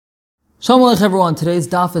Shalom Aleichem everyone, today's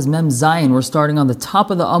daf is Mem Zayin. We're starting on the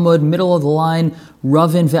top of the Amud, middle of the line,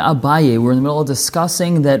 Ravin ve'Abaye. We're in the middle of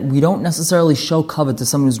discussing that we don't necessarily show kavod to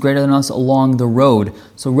someone who's greater than us along the road.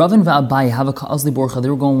 So Ravin ve'Abaye have a ka'azli borcha,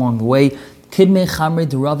 they were going along the way. Kidmei chamre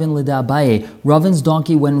de Ravin lida Abaye. Ravin's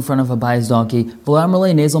donkey went in front of Abaye's donkey.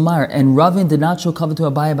 V'la'amrle nezel mar. And Ravin did not show kavod to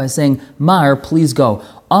Abaye by saying, Mar, please go.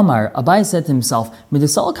 Amar, Abaye said to himself,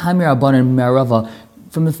 Midasalik hamir abanin me'arava.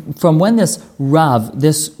 From when this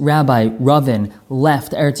rabbi, Ravin,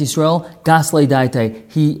 left Eretz Yisrael, Gaslei Daite,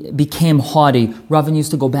 he became haughty. Ravin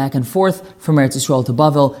used to go back and forth from Eretz Yisrael to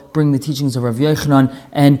Bavel, bring the teachings of Rav Yochanan,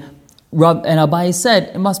 and Abaye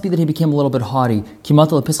said, it must be that he became a little bit haughty. Once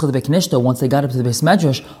they got up to the Beis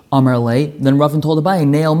Medrash, Amar Le, then Ravin told Abaye,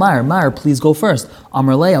 Neil Mar, please go first.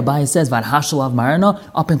 Amar Le, Abaye says, Vadhashalav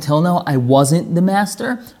Marana, up until now, I wasn't the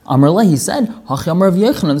master. Amar Le, he said, Hachi Amar Rav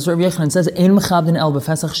Yochanan, this Rav Yochanan says, Ein mechabdin el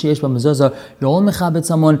befesach sheyesh b'mezuzah, you're only mechabed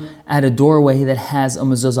someone at a doorway that has a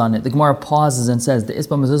mezuzah on it. The Gemara pauses and says, the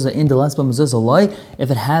isba mezuzah in the les b'mezuzah loy,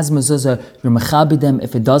 if it has mezuzah, you're mechabed them.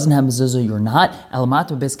 If it doesn't have mezuzah, you're not. Elamat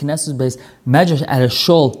b'beis knesses base medrash at a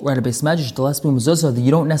shul or at a base medrash the lesbian mezuzah, that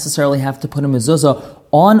you don't necessarily have to put a mezuzah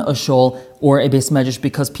on a shul or a base medrash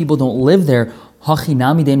because people don't live there.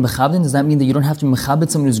 Hachinami dein mechabdin, does that mean that you don't have to mechabed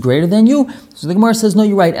someone who's greater than you? So the Gemara says, no,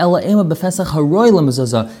 you're right. Ela ema befesach haroy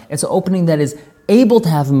lemezuzah. It's an opening that is able to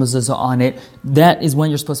have a mezuzah on it. That is when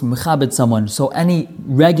you're supposed to mechabed someone. So any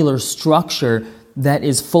regular structure that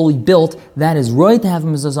is fully built, that is right to have a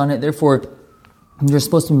mezuzah on it. Therefore, you're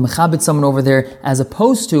supposed to be mechabed someone over there as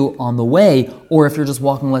opposed to on the way, or if you're just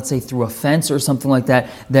walking, let's say, through a fence or something like that,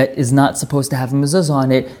 that is not supposed to have a mezuzah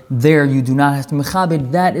on it, there you do not have to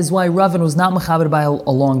mechabed. That is why Ravin was not mechabed by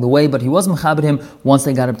along the way, but he was mechabed him once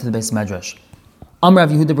they got up to the Beis Medrash.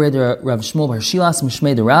 Rav Yehuda Breder Rav Shmuel Bar Shilas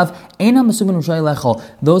Mishmei de Rav Einam Mesubin Rishai Lechol.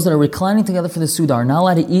 Those that are reclining together for the Suda are not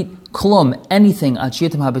allowed to eat klum, anything,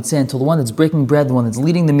 achiyatim habitzeh, until the one that's breaking bread, the one that's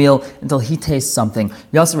leading the meal, until he tastes something.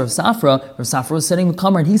 Yasser Rav Safra was sitting with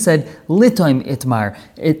Kamar and he said, Litoim itmar.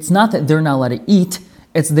 It's not that they're not allowed to eat,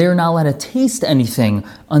 it's they're not allowed to taste anything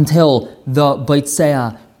until the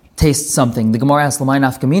baitzeh taste something. The Gemara asks, L'may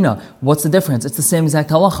nafkamina, what's the difference? It's the same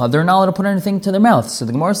exact halacha. They're not allowed to put anything to their mouth. So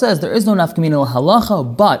the Gemara says, there is no nafkamina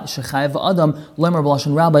halacha, but shechayev adam lemer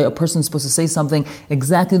b'lashon rabbi, a person is supposed to say something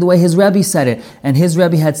exactly the way his Rebbe said it. And his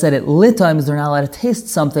Rebbe had said it lit times, they're not allowed to taste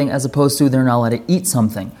something as opposed to they're not allowed to eat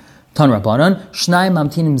something. Tan Rabbanan, Shnai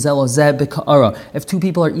Mamtinim Zelo Zeh B'Ka'ara. If two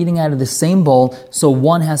people are eating out of the same bowl, so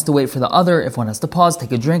one has to wait for the other. If one has to pause,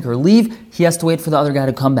 take a drink, or leave, he has to wait for the other guy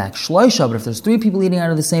to come back. Shloisha, but if there's three people eating out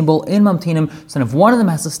of the same bowl, in Mamtinim, so then if one of them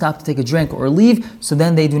has to stop to take a drink or leave, so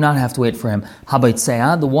then they do not have to wait for him.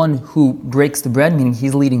 Habaytseah, the one who breaks the bread, meaning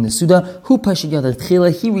he's leading the Suda, Hu Pashid Yad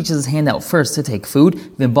Tchila, he reaches his hand out first to take food,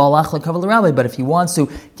 then Balach LeKavod Rabbi, but if he wants to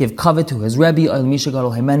give kavod to his Rebbe,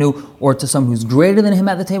 or to someone who's greater than him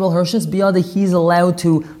at the table, he's allowed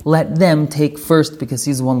to let them take first because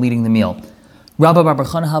he's the one leading the meal. Rabbi Bar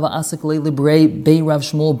Chana Hava Asik Leilibrei Bei Rav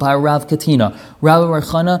Shmuel Bar Rav Katina. Rabbi Bar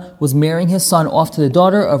Chana was marrying his son off to the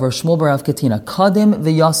daughter of Rav Shmuel Bar Rav Katina. Kadim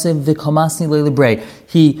v'Yasef v'Kamasni Leilibrei.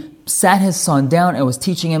 He sat his son down and was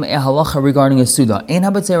teaching him a halacha regarding a suda.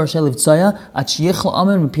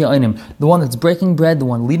 The one that's breaking bread, the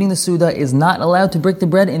one leading the suda, is not allowed to break the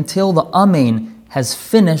bread until the amen has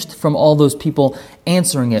finished from all those people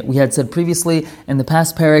answering it. We had said previously in the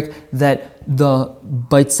past parak that the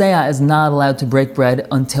baitzea is not allowed to break bread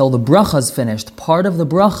until the bracha is finished. Part of the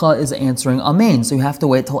bracha is answering amen, so you have to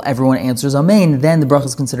wait till everyone answers amen. Then the bracha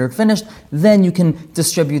is considered finished. Then you can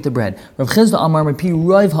distribute the bread. Rav Chizda Amar Mepi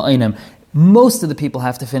Roiv Ha'inem. Most of the people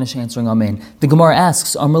have to finish answering amen. The Gemara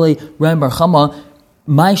asks, Amrli Ram Bar Chama,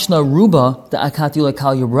 Maishna Ruba the Akatula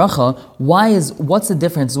Kal Yabracha. What's the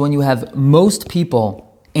difference when you have most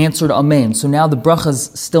people answered amen? So now the bracha's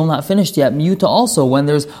still not finished yet. Miyuta also, when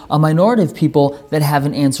there's a minority of people that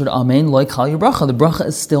haven't answered amen, like Kal Yabracha, the bracha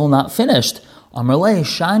is still not finished. Amarle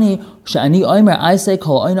Shani Omer, I say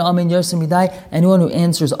Kol Oina Amen Yersimidai. Anyone who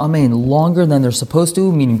answers amen longer than they're supposed to,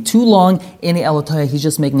 meaning too long, Ini Elotaya, he's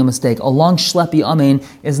just making a mistake. A long shlepi amen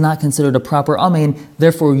is not considered a proper amen.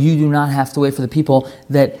 Therefore, you do not have to wait for the people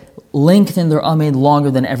that lengthen their amen longer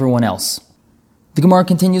than everyone else. The Gemara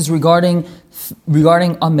continues regarding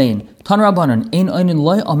amen. Tan Rabbanan, ein einin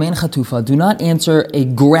loy amen chatufa. Do not answer a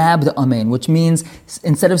grabbed amen, which means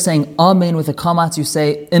instead of saying amen with a kamatz, you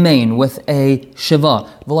say amen with a shiva.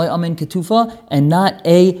 V'loy amen ketufa, and not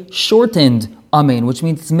a shortened amen, which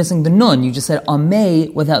means it's missing the nun. You just said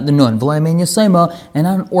ameh without the nun. V'loy amen yosema, and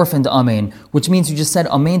not an orphaned amen, which means you just said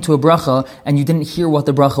amen to a bracha and you didn't hear what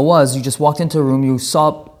the bracha was. You just walked into a room, you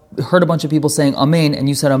saw heard a bunch of people saying Amen, and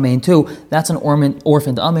you said Amen too. That's an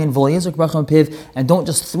orphaned Amen. And don't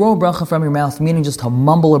just throw a bracha from your mouth, meaning just to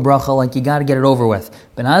mumble a bracha like you got to get it over with.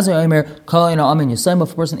 If a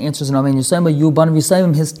person answers an Amen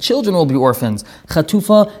Yusayma, his children will be orphans.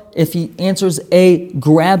 Chatufa, if he answers a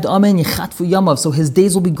grabbed Amen, Yichatfu Yamav, so his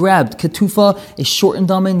days will be grabbed. Ketufa, a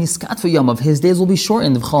shortened Amen, Yiskatfu Yamav, his days will be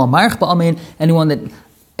shortened. Anyone that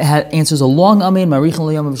answers a long Amen,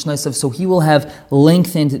 so he will have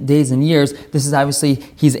lengthened days and years. This is obviously,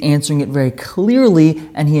 he's answering it very clearly,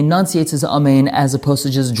 and he enunciates his Amen as opposed to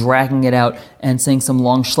just dragging it out and saying some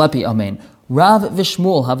long schleppy Amen. Rav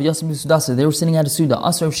Vishmuel, they were sitting at a Suda.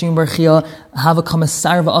 Asar Rav Shimon bar Chia, Hava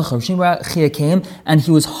Kamasar V'achar. Rav Shimon bar Chia came, and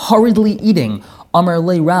he was hurriedly eating. Amar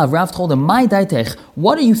le Rav. Rav told him, "My daitech,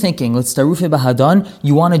 what are you thinking? Let's tarufe bahadan.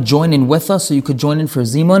 You want to join in with us, so you could join in for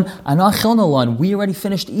Zimun? Anachilnalan. We already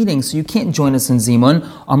finished eating, so you can't join us in Zimun."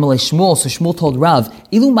 Amar le Shmuel. So Shmuel told Rav,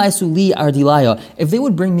 "Ilu maisu li ardilaya. If they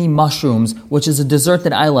would bring me mushrooms, which is a dessert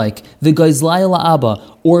that I like, the gaizlaya la'aba,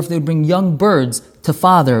 or if they would bring young birds to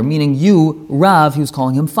father, meaning you, Rav, he was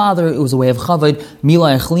calling him father, it was a way of chavod,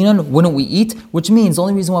 mila echlinan, wouldn't we eat? Which means the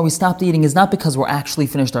only reason why we stopped eating is not because we're actually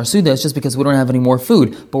finished our Suda, it's just because we don't have any more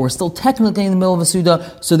food, but we're still technically in the middle of a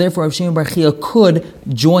Suda, so therefore Rav Shimon bar Chia could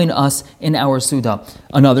join us in our Suda.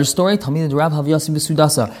 Another story, Talmidei Rav Havyasim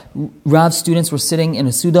b'Sudasa. Rav's students were sitting in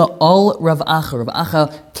a Suda, all Rav Acha. Rav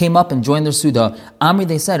Acha came up and joined their Suda. Amri,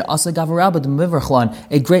 they said, Asa Gavarabba d'Mivrachlan,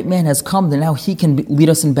 a great man has come, that now he can lead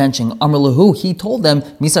us in benching. Amr Lahu, he told them,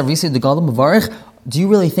 Misa Risi de Gadol Mavarich, do you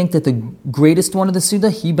really think that the greatest one of the Suda,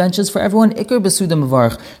 he benches for everyone? Ikar B'Suda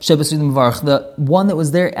Mavarich, Sheba Suda Mavarich, the one that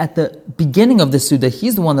was there at the beginning of the Suda,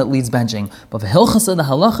 he's the one that leads benching. But Hilchasa, the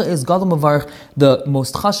halacha is Gadol Mavarich, the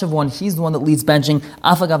most chashav one, he's the one that leads benching.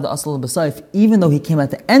 Afagav the Asal B'Saif, even though he came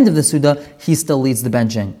at the end of the Suda, he still leads the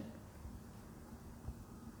benching.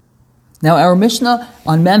 Now, our Mishnah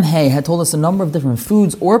on Mem Hey had told us a number of different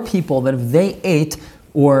foods or people that if they ate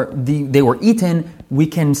or they were eaten, we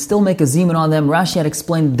can still make a zimun on them. Rashi had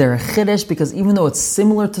explained they're a chiddush because even though it's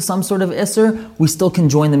similar to some sort of isser, we still can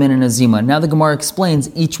join them in a zima. Now the Gemara explains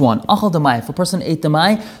each one. Achal damai, if a person ate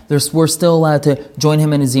damai, we're still allowed to join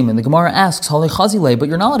him in a zima. The Gemara asks, halei chazile, but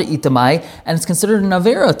you're not allowed to eat damai, and it's considered an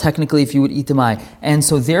avera technically if you would eat damai. And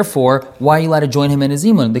so therefore, why are you allowed to join him in a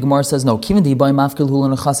zima? The Gemara says no.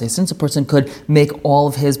 Since a person could make all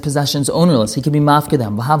of his possessions ownerless, he could be mafka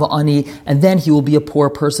them, v'hava ani, and then he will be a poor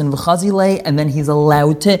person, v'chazile, and then he's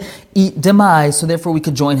allowed to eat demai, so therefore we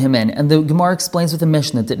could join him in. And the Gemara explains with the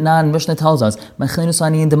Mishnah, Mishnah tells us, you're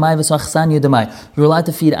allowed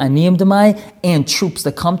to feed aniyim demai and troops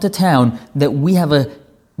that come to town that we have a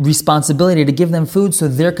responsibility to give them food, so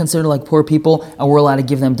they're considered like poor people, and we're allowed to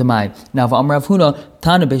give them demai. Now, Rav Huna,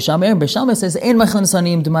 Tana Beishamay says,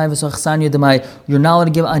 you're not allowed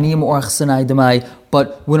to give aniyim or achsanai demai,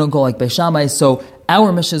 but we don't go like Beishamay, so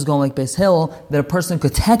our Mishnah is going like Beis Hill, that a person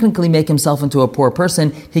could technically make himself into a poor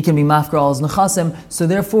person, he can be mafkar al his nechasim, so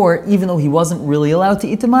therefore, even though he wasn't really allowed to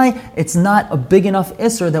eat demai, it's not a big enough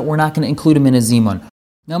isser that we're not going to include him in a zimun.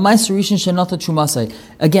 Now, Ma'aser Rishon Shenata Trumasai.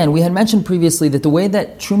 Again, we had mentioned previously that the way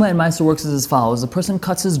that Truma and Ma'aser works is as follows. The person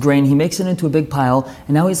cuts his grain, he makes it into a big pile,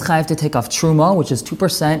 and now he's chayav to take off Truma, which is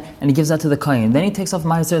 2%, and he gives that to the Kohen. Then he takes off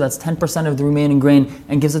Ma'aser, that's 10% of the remaining grain,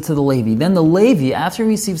 and gives it to the Levi. Then the Levi, after he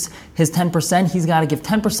receives his 10%, he's got to give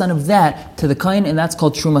 10% of that to the Kohen, and that's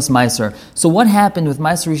called Trumas Ma'aser. So what happened with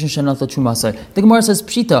Ma'aser Rishon Shenata Trumasai? The Gemara says,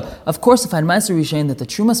 Pshita, of course if I had Ma'aser Rishon that the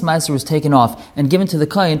Trumas Ma'aser was taken off and given to the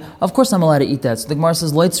Kohen, of course I'm allowed to eat that. So the Gemara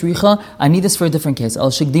says, I need this for a different case.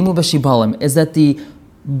 Al shigdimu b'shibalim is that the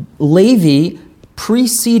Levi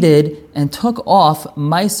preceded and took off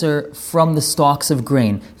meiser from the stalks of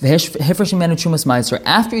grain. After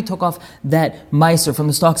he took off that meiser from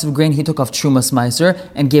the stalks of grain, he took off trumas meiser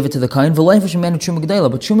and gave it to the kohen. But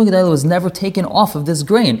truma gedela was never taken off of this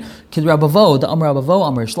grain. Kid Rabavo, the Amar Rabavo,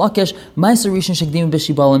 Amar Shlakish, meiser rishon shegdim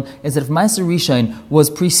b'shibalim is that if meiser rishon was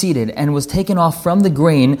preceded and was taken off from the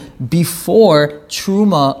grain before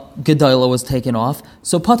truma gedela was taken off,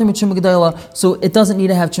 so pater mit truma gedela, so it doesn't need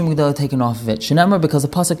to have truma gedela taken off of it. Shenamar, because the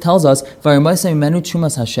pasuk tells us Hashem,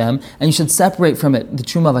 and you should separate from it the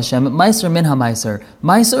Truma of Hashem, Meiser min ha-Meiser,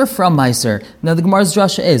 Meiser from Meiser. Now the Gemara's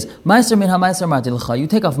drasha is, Meiser min ha-Meiser martilcha, you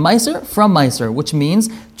take off Meiser from Meiser, which means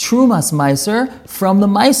Trumas Meiser from the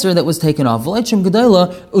Meiser that was taken off. V'lei Trum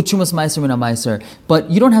Gedayla, Trumas Meiser min ha-Meiser. But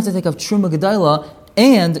you don't have to take off Truma Gedayla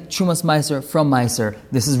and Trumas Meiser from Meiser.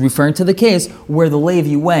 This is referring to the case where the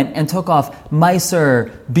Levi went and took off Meiser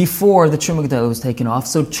before the Truma Gedayla was taken off.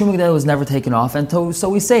 So Truma Gedayla was never taken off. And so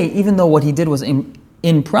we say, even though what he did was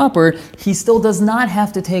improper, he still does not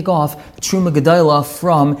have to take off Truma Gedaila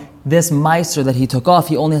from this Meiser that he took off.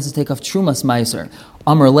 He only has to take off Trumas Meiser.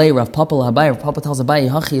 Amar lei Rav Papa l'Abai. Rav Papa tells Abai,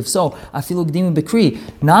 Hachi, if so, afilu gdimu b'kri.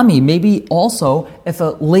 Nami, maybe also if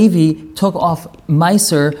a Levi took off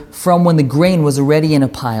Meiser from when the grain was already in a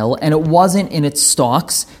pile and it wasn't in its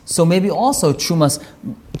stalks, so maybe also Truma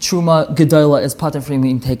Gedaila is pater from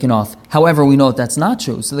being taken off. However, we know that's not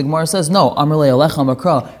true. So the Gemara says, no, Amar lei Alecha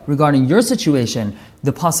Makra, regarding your situation,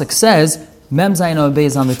 the pasuk says, Mem Zayin Obey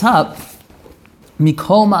is on the top,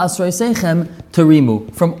 Mikol ma'asroisechem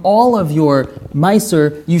tarimu. From all of your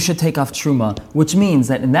meiser, you should take off truma, which means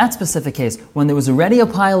that in that specific case, when there was already a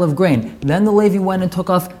pile of grain, then the Levi went and took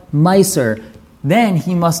off meiser, then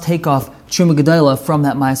he must take off truma gedaila from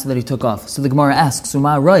that meiser that he took off. So the Gemara asks,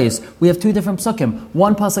 Uma Rois, we have two different psukim.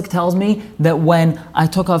 One pasuk tells me that when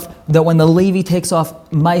the Levi takes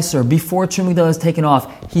off meiser before truma gedaila is taken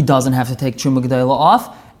off, he doesn't have to take truma gedaila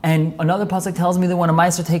off. And another pasuk tells me that when a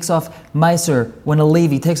meiser takes off meiser, when a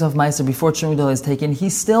Levi takes off meiser before Truma Gedaila is taken, he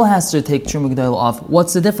still has to take Truma Gedaila off.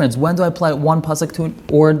 What's the difference? When do I apply one pasuk to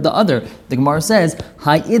or the other? The Gemara says,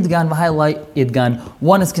 Hai idgan v'hai lai idgan.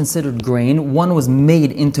 One is considered grain, one was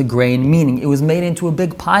made into grain, meaning it was made into a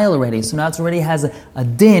big pile already. So now it already has a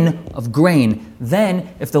din of grain. Then,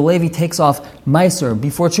 if the Levi takes off meiser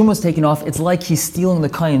before Truma was taken off, it's like he's stealing the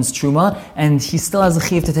Kayan's Truma, and he still has a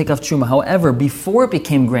chiv to take off Truma. However, before it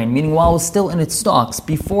became grain, meaning while it was still in its stalks,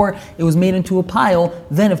 before it was made into a pile,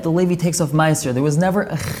 then if the Levi takes off meiser, there was never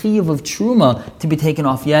a chiv of Truma to be taken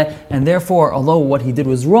off yet, and therefore, although what he did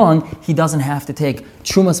was wrong, he doesn't have to take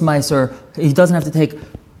Trumas meiser, he doesn't have to take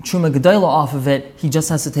Truma Gedaila off of it, he just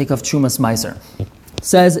has to take off Trumas meiser.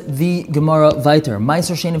 Says the Gemara Viter,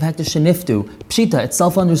 Meiser Sheni of Hektish Sheniftu. Pshita, it's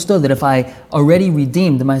self-understood that if I already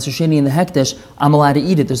redeemed the Meiser Sheni in the Hektish, I'm allowed to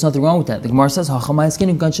eat it. There's nothing wrong with that. The Gemara says,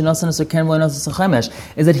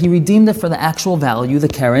 is that he redeemed it for the actual value, the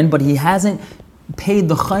Karen, but he hasn't paid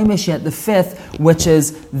the Chaimish yet, the fifth, which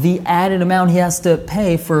is the added amount he has to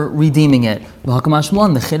pay for redeeming it. The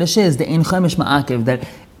Chiddush is the Ein Chaimish Ma'akiv, that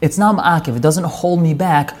it's not Ma'akiv, it doesn't hold me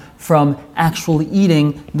back from actually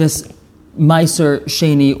eating this Meiser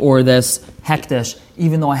Sheni or this Hektish,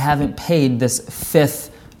 even though I haven't paid this fifth,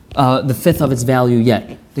 the fifth of its value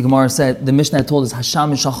yet. The Gemara said, the Mishnah told us,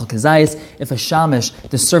 Hashamish shachal kazayis. If a shamish,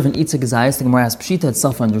 the servant eats a kazayis, the Gemara asks, Pshita, it's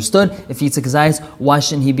self-understood. If he eats a kazayis, why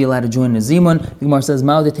shouldn't he be allowed to join in a zimun? The Gemara says,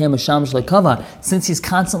 Ma'odetem shamish like kava. Since he's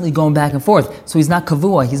constantly going back and forth, so he's not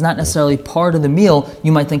kavua, he's not necessarily part of the meal,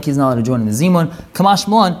 you might think he's not allowed to join in the zimun. Kamash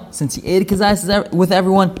Mlan, since he ate a kazayis with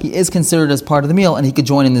everyone, he is considered as part of the meal, and he could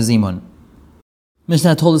join in the zimun.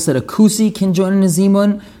 Mishnah told us that a kusi can join in a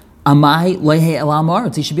zimun. Amai lehe el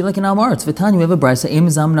amaretz. He should be like an amaretz. V'tani, we have a brayso im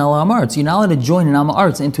zamin al amaretz. You're not allowed to join an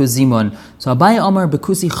amaretz into a zimun. So Abai Amar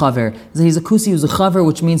bekusi chaver. He's a kusi who's a chaver,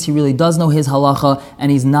 which means he really does know his halacha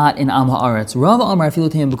and he's not an am haaretz. Rav Amar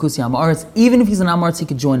afilutim bekusi amaretz. Even if he's an amaretz, he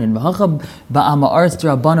could join in. V'hacha ba'am haaretz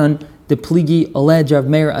drabanan. The pligi oled Rav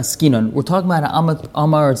Meir askinon. We're talking about an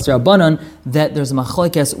amaretz drabanan that there's a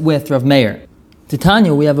machlokes with Rav Meir.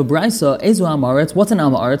 Titania, we have a brayso. Ezu amaretz. What's an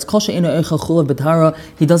amaretz? Kol she'eno echel chulav b'tahara.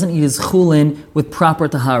 He doesn't eat his chulin with proper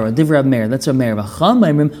tahara. Divrei Rav Meir. That's Rav Meir. V'cham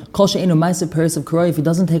ma'imrim kol she'eno meiser peres of karoi. If he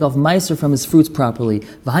doesn't take off meiser from his fruits properly.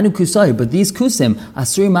 V'hanu kusai. But these kusim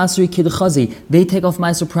asuri masuri kidchazi. They take off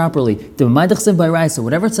meiser properly. The ma'idachsev b'raisa.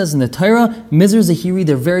 Whatever it says in the Torah, mizer zahiri.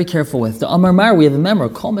 They're very careful with. The Amar Mar. We have a member.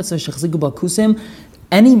 Kol mitzvah shechzigu b'kusim.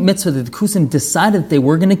 Any mitzvah that the Kusim decided that they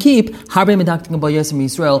were going to keep,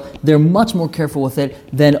 they're much more careful with it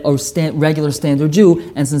than a regular standard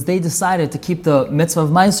Jew. And since they decided to keep the mitzvah of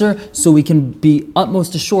Meiser, so we can be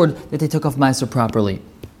utmost assured that they took off Meiser properly.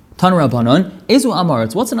 Tan Rabbanon, Ezu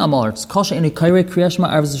Amaretz. What's an Amaretz? Kol she'enu kairei Kriyas Shema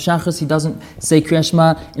arvos v'shachris. He doesn't say Kriyas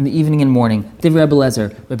Shema in the evening and morning. Divrei Rebbe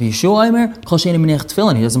Lezer. Rabbi Yeshua Omer, Kol she'enu meniach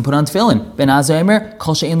tefillin. He doesn't put on tefillin. Ben Azar Omer,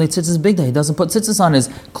 Kol she'en leitzitzis bigda. He doesn't put tzitzis on his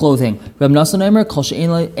clothing. Rabbi Nassan Omer, Kol she'en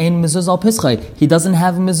mezuz al pischai. He doesn't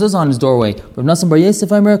have a mezuz on his doorway. Rabbi Nassan Bar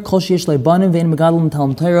Yosef Omer, Kol she'yesh leibanim ve'en megadelim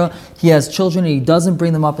talam Torah. He has children and he doesn't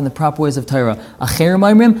bring them up in the proper ways of Torah. Acherim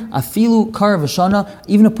Omrim, afilu kar v'shana.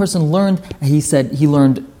 Even a person learned. He said he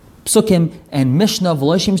learned Psukim and Mishnah,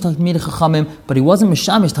 but he wasn't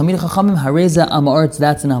Mishamish Talmid Chachamim. Hareza Amaretz,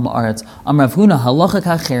 that's an Amaretz. Amrav Huna halacha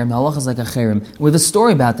kacherim, the halacha is like acherim. We have a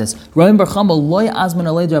story about this. Rabbi Bar Chama loy azman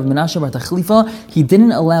alei Rav Menashe bar Tachlifa. He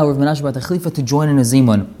didn't allow Rav Menashe bar Tachlifa to join in a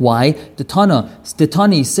zimun. Why? The Tani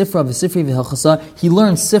Sifra v'Sifri v'Hilchasa. He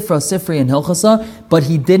learned Sifra, Sifri, and Hilchasa, but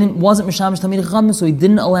he wasn't Mishamish Talmid Chachamim, so he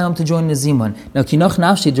didn't allow him to join in a zimun. Now Kinach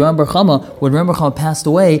Nafshi, Rabbi Bar Chama, when Rabbi Bar Chama passed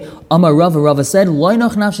away, Amar Rava said, loy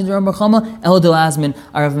nach Nafshi Rav Bar Chama? El Delazmin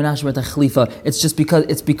Rav Menashe Bar Tachlifa.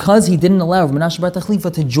 It's because he didn't allow Rav Menashe Bar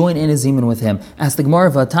Tachlifa to join in a zimun with him. As the Gemara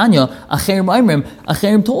of Tanya,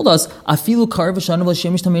 Acherim told us, Afilu Kar v'shana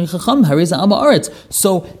v'shemish tamei chacham hariza ama aretz.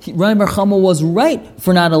 So Rav Bar Chama was right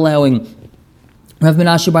for not allowing Rav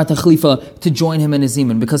Menashe Bar Tachlifa to join him in his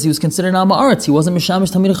zimun because he was considered Amma Aretz. He wasn't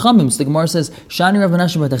Mishamish Tamid Chamim. So the Gemara says, Shani Rav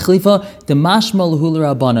Menashe Bar Tachlifa, the Mashma L'hu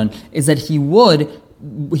L'Rabbanan, is that he was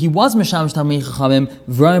Mishamish Tamid Chachamim,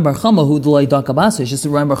 V'Rayim Bar Chama, who D'lai Daka Basa. It's just that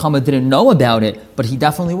Rayim Bar Chama didn't know about it, but he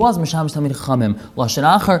definitely was Mishamish Tamid Chachamim. Lashon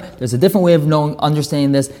Achar, there's a different way of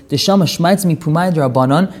understanding this. The Shama Shmaitz Mi Pumai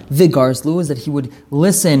D'Rabbanan, V'Garslu, is that he would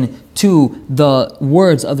listen to the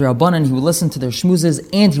words of the Rabbanan, he would listen to their shmuzes,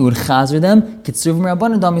 and he would chazer them. Kitzuvim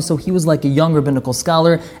Rabbanan Dami, so he was like a young rabbinical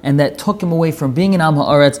scholar, and that took him away from being an Am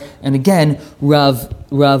Haaretz. And again, Rav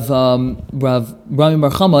Rami Bar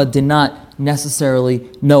Chama did not necessarily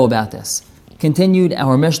know about this. Continued,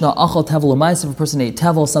 our Mishnah, Achal Tevel L'Maisa, if a person ate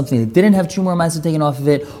Tevel, something that didn't have Truma or Maisa taken off of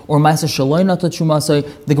it, or Maisa Shaloi Nata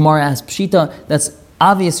Trumasai, the Gemara asks Pshita, that's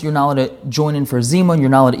obvious you're not allowed to join in for Zimun, you're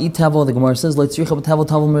not allowed to eat Tevel. The Gemara says, Let's Tevel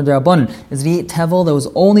Midrabanan. Is it he ate Tevel that was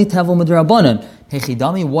only Tevel Midrabanan?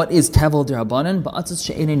 Hechidami, what is Tevel Dirabanan? Ba'atzis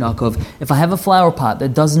she'enei nakov. If I have a flower pot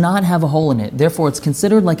that does not have a hole in it, therefore it's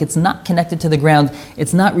considered like it's not connected to the ground,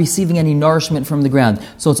 it's not receiving any nourishment from the ground.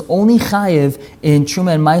 So it's only chayiv in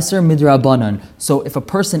Truma and Meiser Midrabanan. So if a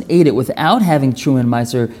person ate it without having Truma and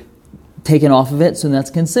Meiser taken off of it, so that's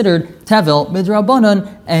considered Tevel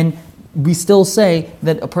Midrabanan, and we still say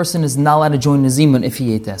that a person is not allowed to join the zimun if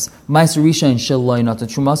he ate this. Ma'aser Rishon sheloi nata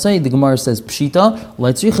trumasai. The Gemara says pshita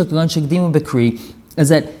leitzricha kagan shekdimu bekri, is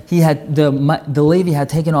that he had the Levi had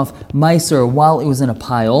taken off ma'aser while it was in a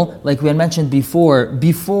pile, like we had mentioned before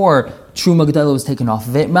Truma Gedela was taken off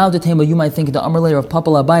of it. Ma'adatema, you might think the Amar layer of Papa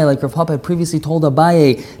Abaye, like Rav Papa had previously told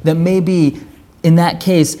Abaye that maybe in that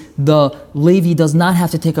case, the Levi does not have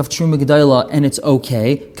to take off Truma Gedayla and it's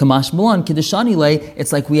okay. Kamash Mulan, Kiddushani Le,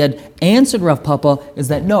 it's like we had answered Rav Papa, is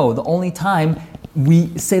that no, the only time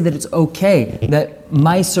we say that it's okay that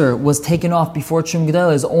Meiser was taken off before Truma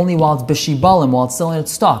Gedayla is only while it's Beshibalim, while it's still in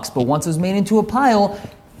its stalks. But once it was made into a pile,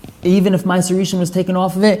 even if Meiser Rishon was taken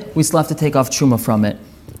off of it, we still have to take off Truma from it.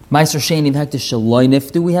 Meiser Sheni V'Hektish Shaloi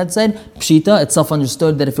Niftu, we had said. Pshita, it's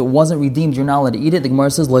self-understood that if it wasn't redeemed, you're not allowed to eat it. The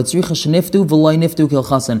Gemara says, Loitzricha Sheniftu V'Loi Niftu Kil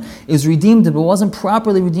Chasan. It was redeemed, but it wasn't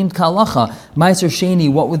properly redeemed Kalacha. Meiser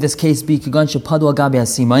Sheni, what would this case be? Kagan Shepadu Agabi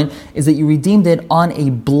Asimain, is that you redeemed it on a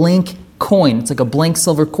blank coin. It's like a blank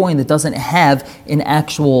silver coin that doesn't have an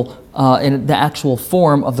actual in the actual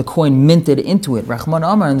form of the coin minted into it. Rahman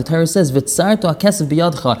Amar, and the Torah says, "V'tzarto hakesef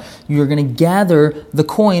biyadcha." You're going to gather the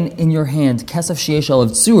coin in your hand. Kesef sheyesh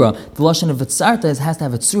alav tzura. The lashon of v'tzarta has to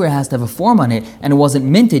have a tzura, has to have a form on it, and it wasn't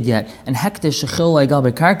minted yet. And hektish shechil legal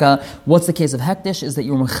bekarka. What's the case of hektish? Is that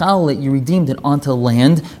you mechal it, you redeemed it onto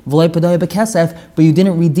land. V'lei padaya bekesef, but you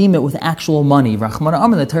didn't redeem it with actual money. Rahman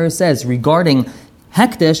Amar, the Torah says regarding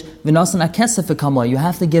Hektish, v'nasan hakesef v'kamla. You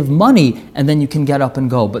have to give money and then you can get up and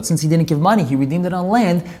go. But since he didn't give money, he redeemed it on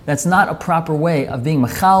land. That's not a proper way of being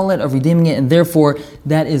machal, of redeeming it, and therefore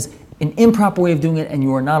that is an improper way of doing it, and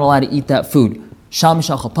you are not allowed to eat that food. Sham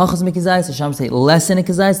mishachal pachas mikizayis. The Sham say less than a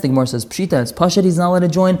kizayis. The Gemara says pshita. It's pashat. He's not allowed to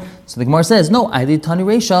join. So the Gemara says no. I did tani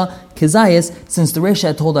reisha kizayis. Since the reisha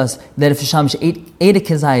had told us that if Sham ate a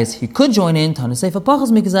kizayis, he could join in. Tani seifa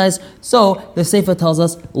pachas mikizayis. So the seifa tells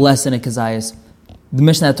us less than a kizayis. The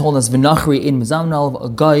Mishnah had told us v'nachri in mizamnal, a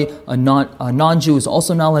guy, a non-Jew is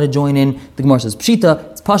also not allowed to join in. The Gemara says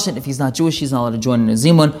pshita, it's pashit. If he's not Jewish, he's not allowed to join in a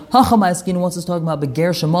zimun. Hachama'askin wants us talking about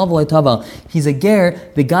beger shemal v'lei tavel. He's a ger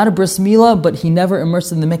that got a bris milah, but he never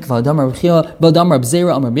immersed in the mikvah. Damar b'chia, damar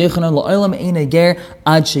b'zera, amar b'yechanan la'olam ein a ger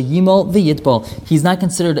ad sheyimol v'yitbol. He's not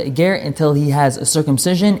considered a ger until he has a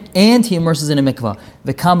circumcision and he immerses in a mikvah.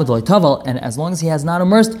 V'kamad v'lei tavel, and as long as he has not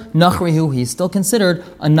immersed, nachrihu, he's still considered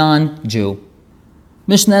a non-Jew.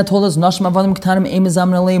 Mishnah told us nashim avadim ketanim ein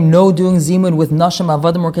mizamnin aleim, no doing zimun with nashim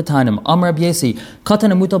avadim or ketanim. Amar Rabbi Yesi,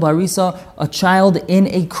 katan amuta barisa, a child in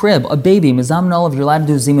a crib, a baby, mizamnin alav, you're allowed to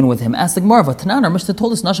do zimun with him. Ask the Gemara, Tanan, our Mishnah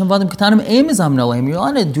told us nashim avadim ketanim ein mizamnin aleim, you're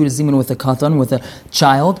allowed to do the zimun with a katan, with a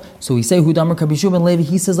child. So we say hu damar Rabbi Yeshua ben Levi,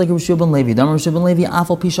 he says like Rabbi Yeshua ben Levi. Damar Rabbi Yeshua ben Levi,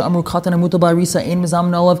 afal pisha amru katan amuta barisa ein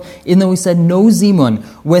mizamnin alav. Even though we said no zimun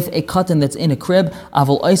with a katan that's in a crib,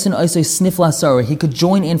 aval oisin oisay snif lasara, he could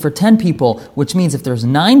join in for 10 people, which means if there's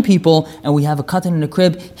there's 9 people and we have a katan in a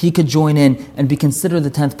crib, he could join in and be considered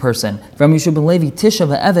the 10th person. If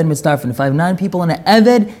I have 9 people and an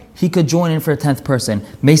eved, he could join in for a 10th person.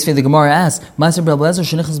 Meisvei, the Gemara asks, Rabbi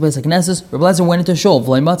Eliezer went into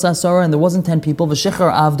shul, and there wasn't 10 people,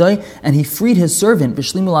 and he freed his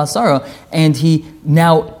servant, and he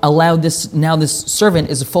now allowed this servant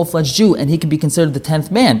is a full-fledged Jew, and he can be considered the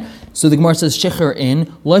 10th man. So the Gemara says, shecher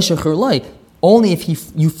in, loy shecher loy. Only if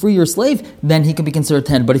you free your slave, then he can be considered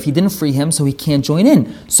 10. But if you didn't free him, so he can't join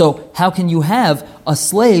in. So how can you have a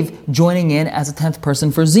slave joining in as a 10th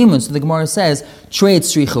person for Zimun? So the Gemara says, trade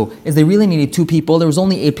strichu, is they really needed 2 people. There was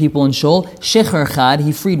only 8 people in Shul. Shecher chad,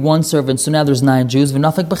 he freed 1 servant, so now there's 9 Jews.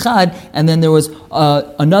 V'nafek b'chad, and then there was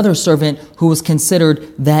another servant who was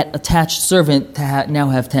considered that attached servant to now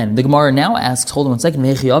have 10. The Gemara now asks, hold on one second,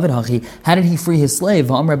 how did he free his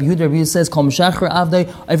slave? Rabbi Yehuda says, Kol m'shacher avdai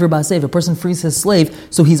over b'asev, a person frees his slave,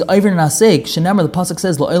 so he's over naseg. Shenamar, the pasuk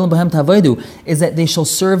says, lo elam b'hem tavaydu, is that they shall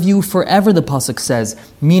serve you forever. The pasuk says,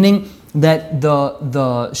 meaning that the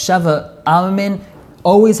Sheva Amamin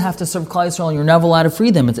always have to serve Klal Yisrael, and you're never allowed to free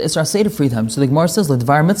them. It's Isra Say to free them. So the Gemara says,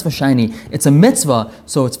 L'dvar mitzvah shiny. It's a mitzvah,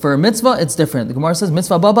 so it's for a mitzvah, it's different. The Gemara says,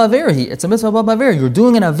 mitzvah baba averahi. It's a mitzvah baba averahi. You're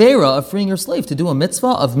doing an avera of freeing your slave to do a mitzvah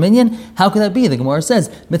of minyan. How could that be? The Gemara says,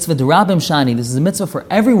 mitzvah derabim shiny. This is a mitzvah for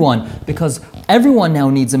everyone, because everyone now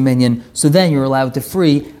needs a minyan, so then you're allowed to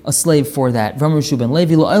free a slave for that. A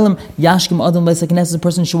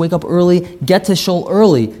person should wake up early, get to shul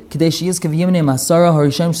early,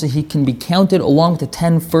 so he can be counted along with the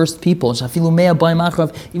 10 first people.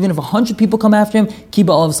 Even if 100 people come after him,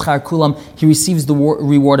 he receives the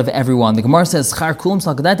reward of everyone. The Gemara says,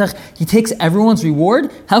 he takes everyone's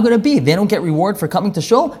reward. How could it be? They don't get reward for coming to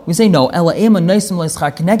shul? We say no.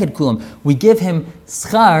 We give him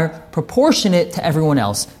schar proportionate to everyone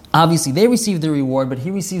else. Obviously, they receive the reward, but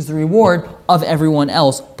he receives the reward of everyone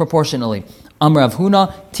else proportionally. Amar Rav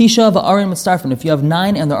Huna, Tisha v'Aron mitzdarfen. If you have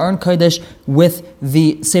 9 and the Aron Kodesh with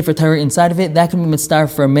the Sefer Torah inside of it, that can be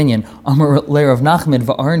mitzdarf for a minyan. Amar Rav Nachman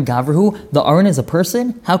v'Aron Gavrahu. The Aron is a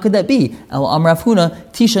person? How could that be? El Amar Rav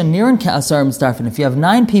Huna, Tisha niran ke'asar mitzdarfen. If you have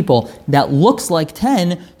 9 people, that looks like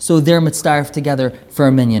 10, so they're mitzdarf together for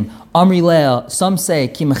a minyan. Amri Leah, some say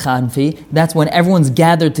ki mechanfi. That's when everyone's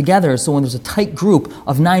gathered together. So when there's a tight group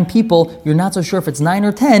of 9 people, you're not so sure if it's 9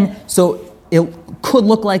 or 10. So it could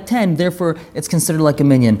look like 10, therefore it's considered like a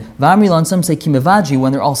minyan. V'amrilan, some say kimevaji,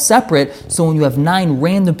 when they're all separate, so when you have 9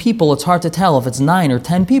 random people, it's hard to tell if it's 9 or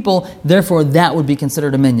 10 people, therefore that would be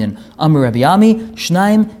considered a minyan. Amr Rabbi Ami,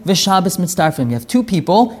 Shnaim v'Shabbos mitzdarfim. You have 2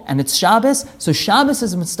 people, and it's Shabbos, so Shabbos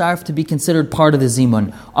is mitzdarf to be considered part of the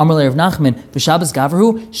zimun. Amr Rav Nachman, v'Shabbos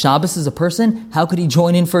gavrahu, Shabbos is a person, how could he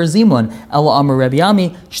join in for a zimun? Ela Amr Rabbi Ami,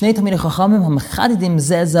 Shnei Tamid Chachamim, ha'mechadidim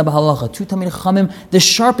zeh zeh b'halacha. 2 Tamid Chachamim, they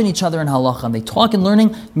sharpen each other in halacha, and they talk and learning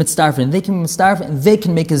mitzdarfin. They can be mitzdarfin and they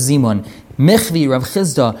can make a zimun. Mechvi Rav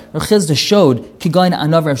Chizda showed Kigain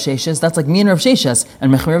Anav Rav Sheshes. That's like me and Rav Sheshes.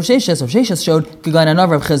 And Mechvi Rav Sheshes showed Kigain Anav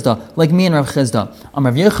Rav Chizda, like me and Rav Chizda.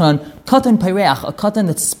 Rav Yechon, Katan Peireach, a katan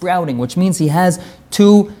that's sprouting, which means he has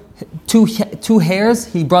two hairs.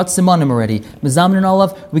 He brought simanim already. Mizamin and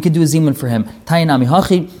olav, we could do a zimun for him. Tayanami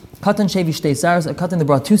Hachi, Katan Shevi Shtei Saras, a katan that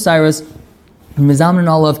brought 2 saras. Mizamin and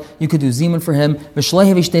olive, you could do zimun for him. But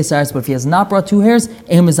if he has not brought 2 hairs,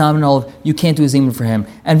 mizamin and olive, you can't do a zimun for him.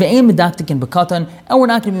 And ve'em medaktik in bekatan, and we're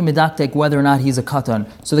not going to be medaktik whether or not he's a katan.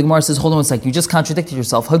 So the Gemara says, hold on a sec, you just contradicted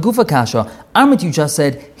yourself. Hagufa kasha, Armit, you just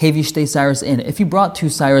said hevi shtei saras in. If he brought 2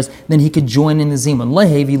 saras, then he could join in the zimun.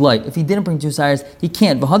 Lehevi light. If he didn't bring 2 saras, he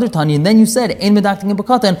can't. V'hadar tani, and then you said ein medaktik in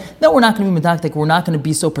bekatan. Then we're not going to be medaktik. We're not going to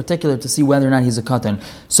be so particular to see whether or not he's a katan.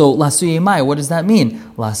 So lasuye mai, what does that mean?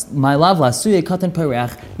 My love, lasuye katan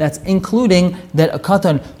pareach, that's including that a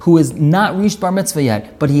katan who is not reached bar mitzvah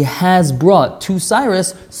yet, but he has brought 2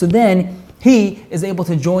 cyrus, so then he is able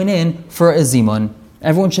to join in for a zimun.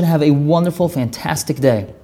 Everyone should have a wonderful, fantastic day.